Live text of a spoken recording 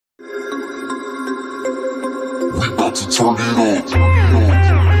about to turn it up.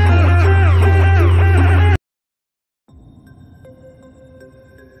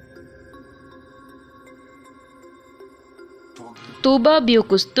 Tuba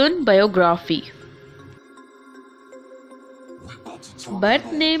Büyüküstün Biography.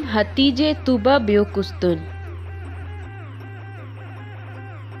 Birth name Hatice Tûba Büyüküstün,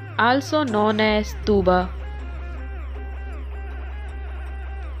 also known as Tuba.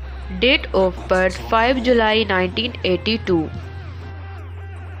 Date of birth 5 July 1982.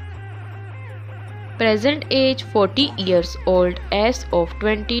 Present age 40 years old as of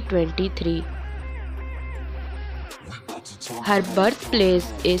 2023. Her birthplace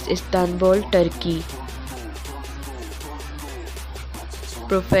is Istanbul, Turkey.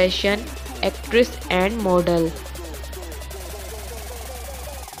 Profession: actress and model.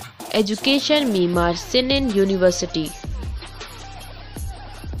 Education: Mimar Sinan University.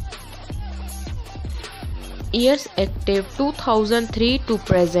 Years active 2003 to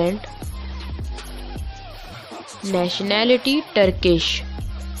present. Nationality: Turkish.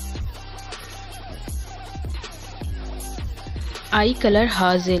 Eye color: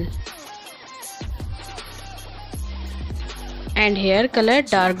 hazel. And hair color: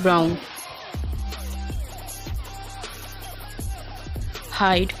 dark brown.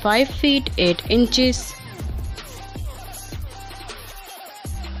 Height 5 feet 8 inches.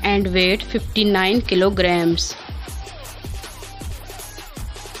 And weight 59 kilograms.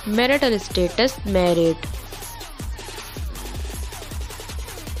 Marital status: married.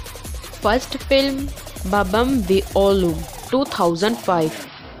 First film: Babam Ve Oğlum, 2005.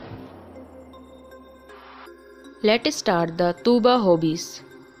 Let's start the Tuba hobbies.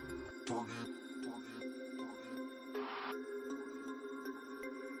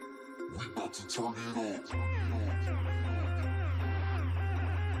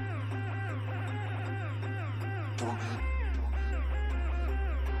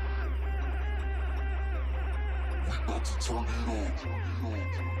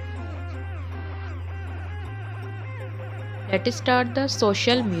 Let's start the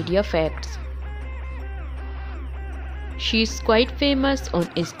social media facts. She is quite famous on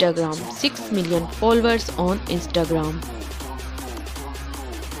Instagram, 6 million followers on Instagram.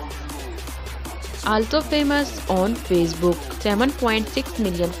 Also famous on Facebook, 7.6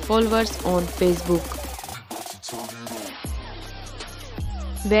 million followers on Facebook.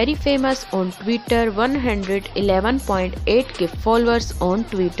 Very famous on Twitter, 111.8k followers on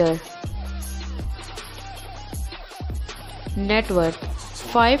Twitter. Net worth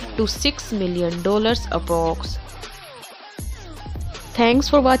 $5 to $6 million approx. Thanks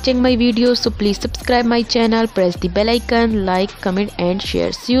for watching my video. So please subscribe my channel, press the bell icon, like, comment and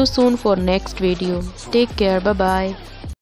share. See you soon for next video. Take care. Bye bye.